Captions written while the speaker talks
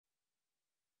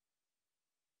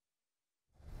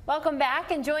Welcome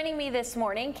back, and joining me this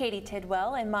morning, Katie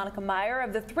Tidwell and Monica Meyr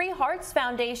of the Three Hearts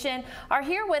Foundation are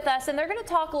here with us, and they're going to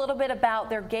talk a little bit about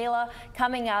their gala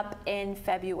coming up in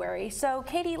February. So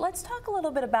Katie, let's talk a little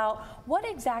bit about what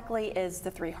exactly is the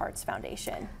Three Hearts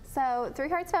Foundation. So Three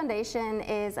Hearts Foundation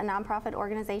is a nonprofit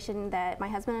organization that my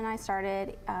husband and I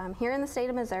started here in the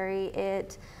state of Missouri.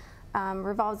 It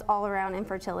revolves all around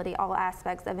infertility, all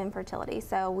aspects of infertility.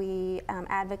 So we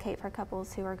advocate for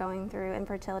couples who are going through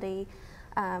infertility.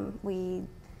 We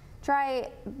try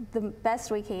the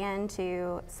best we can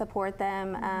to support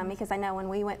them because I know when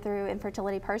we went through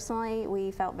infertility personally,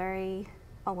 we felt very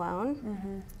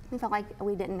alone. We felt like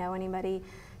we didn't know anybody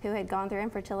who had gone through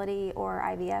infertility or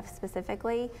IVF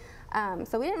specifically.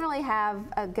 So we didn't really have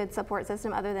a good support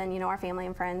system other than, our family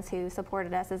and friends who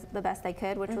supported us as the best they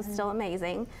could, which was still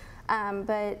amazing.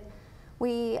 But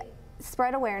we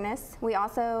spread awareness. We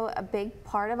also, a big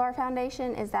part of our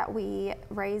foundation is that we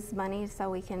raise money so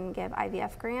we can give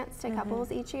IVF grants to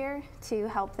couples each year to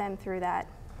help them through that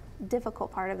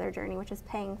difficult part of their journey, which is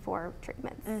paying for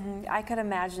treatments. I could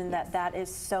imagine that that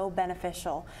is so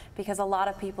beneficial because a lot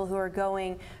of people who are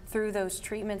going through those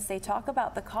treatments, they talk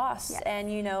about the costs, and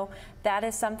that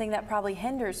is something that probably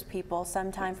hinders people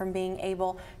sometime from being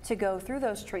able to go through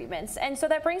those treatments. And so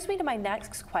that brings me to my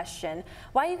next question.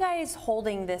 Why are you guys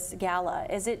holding this gala?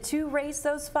 Is it to raise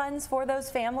those funds for those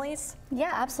families?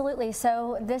 Yeah, absolutely.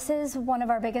 So this is one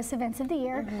of our biggest events of the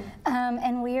year,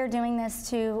 and we are doing this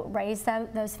to raise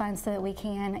those funds so that we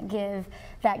can give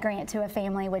that grant to a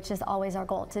family, which is always our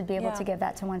goal, to be able to give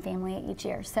that to one family each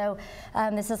year. So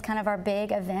this is kind of our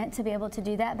big event to be able to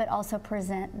do that, but also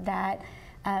present that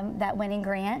winning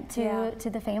grant to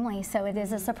the family. So it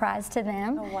is a surprise to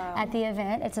them at the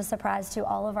event. It's a surprise to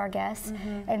all of our guests,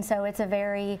 and so it's a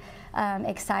very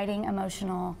exciting,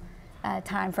 emotional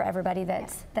time for everybody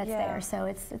that's there. So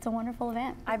it's a wonderful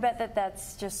event. I bet that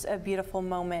that's just a beautiful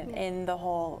moment in the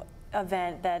whole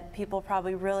event that people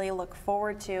probably really look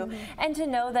forward to, and to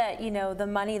know that the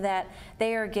money that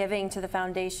they are giving to the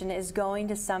foundation is going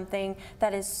to something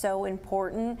that is so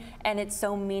important and it's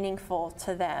so meaningful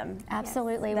to them.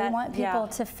 We want people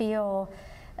to feel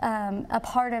a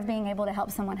part of being able to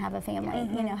help someone have a family.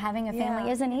 Having a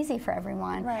family isn't easy for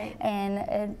everyone,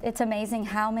 and it's amazing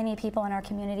how many people in our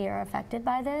community are affected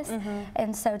by this.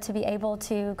 And so to be able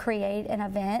to create an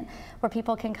event where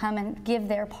people can come and give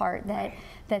their part,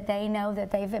 that they know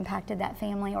that they've impacted that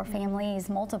family or families,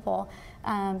 multiple,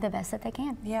 the best that they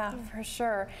can. Yeah, for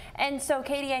sure. And so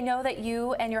Katie, I know that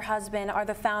you and your husband are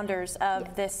the founders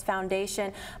of this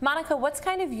foundation. Monica, what's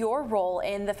kind of your role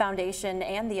in the foundation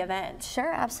and the event?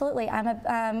 Sure, absolutely. I'm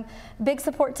a big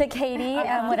support to Katie,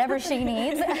 whatever she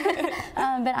needs.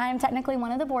 But I'm technically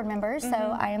one of the board members,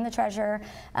 so I am the treasurer.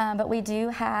 But we do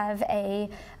have a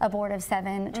board of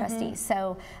 7 trustees.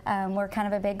 So we're kind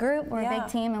of a big group, we're a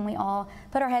big team, and we all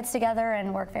put our heads together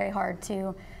and work very hard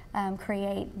to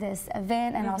create this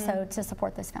event and also to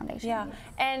support this foundation. Yeah,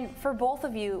 and for both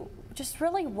of you, just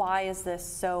really why is this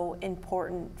so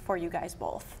important for you guys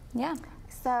both? Yeah.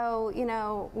 So,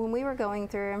 when we were going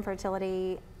through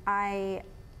infertility, I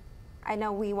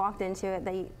know we walked into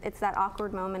it, it's that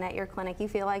awkward moment at your clinic. You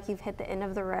feel like you've hit the end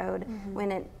of the road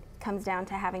when it comes down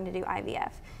to having to do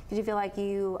IVF, because you feel like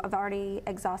you have already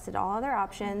exhausted all other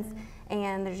options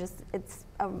and it's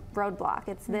a roadblock.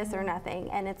 It's this or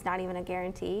nothing, and it's not even a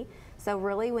guarantee. So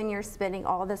really, when you're spending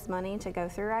all this money to go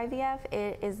through IVF,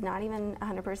 it is not even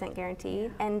 100%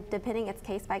 guaranteed. And it's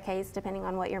case by case, depending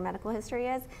on what your medical history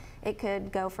is. It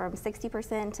could go from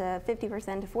 60% to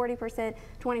 50% to 40%,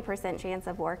 20% chance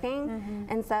of working.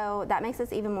 And so that makes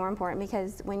this even more important,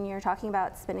 because when you're talking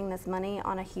about spending this money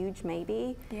on a huge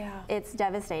maybe, it's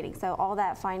devastating. So all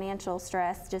that financial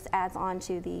stress just adds on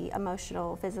to the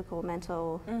emotional, physical, mental,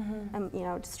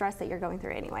 stress that you're going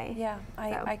through anyway. Yeah,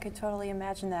 I could totally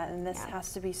imagine that, and this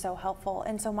has to be so helpful.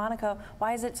 And so Monica,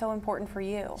 why is it so important for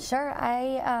you? Sure,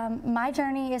 my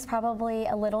journey is probably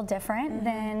a little different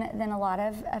than a lot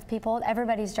of people.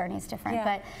 Everybody's journey is different,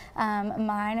 but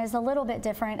mine is a little bit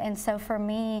different. And so for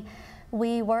me,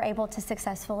 we were able to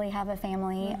successfully have a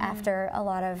family after a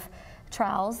lot of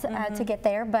trials to get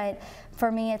there. But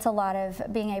for me, it's a lot of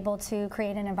being able to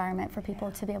create an environment for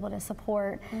people to be able to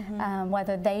support,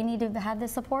 whether they need to have the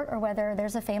support or whether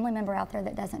there's a family member out there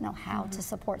that doesn't know how to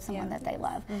support someone that they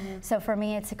love. So for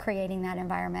me, it's creating that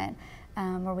environment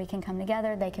where we can come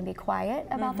together. They can be quiet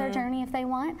about their journey if they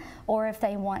want, or if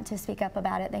they want to speak up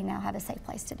about it, they now have a safe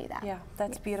place to do that. Yeah,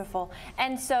 that's beautiful.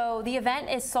 And so the event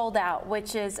is sold out,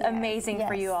 which is amazing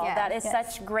for you all. That is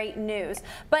such great news.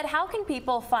 But how can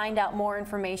people find out more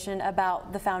information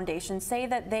about the foundation? Say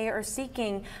that they are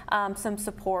seeking some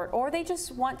support, or they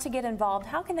just want to get involved.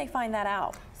 How can they find that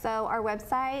out? So our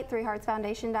website,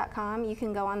 3heartsfoundation.com, you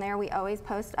can go on there. We always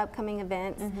post upcoming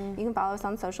events. You can follow us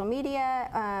on social media.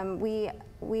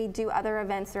 We do other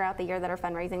events throughout the year that are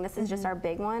fundraising. This is just our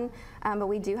big one, but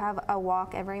we do have a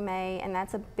walk every May, and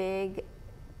that's a big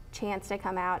chance to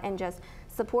come out and just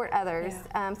support others,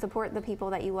 support the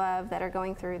people that you love that are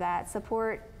going through that,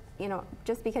 support, you know,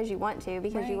 just because you want to,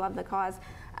 because you love the cause,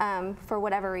 for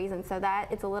whatever reason. So that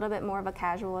it's a little bit more of a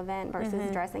casual event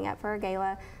versus dressing up for a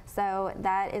gala. So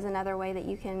that is another way that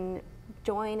you can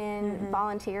join in,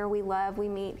 volunteer. We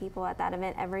meet people at that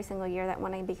event every single year that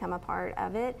want to become a part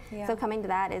of it. So coming to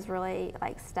that is really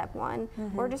like step one.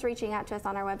 Or just reaching out to us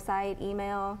on our website,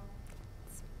 email.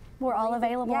 We're all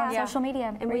available on social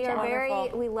media. And we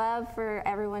are we love for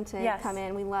everyone to come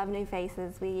in. We love new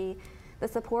faces. The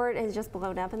support has just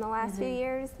blown up in the last few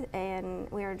years, and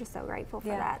we are just so grateful for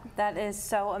that. That is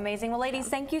so amazing. Well, ladies,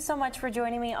 thank you so much for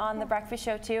joining me on The Breakfast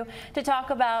Show, too, to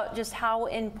talk about just how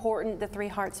important the Three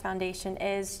Hearts Foundation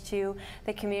is to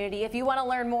the community. If you want to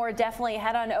learn more, definitely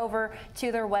head on over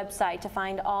to their website to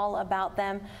find all about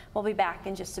them. We'll be back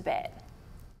in just a bit.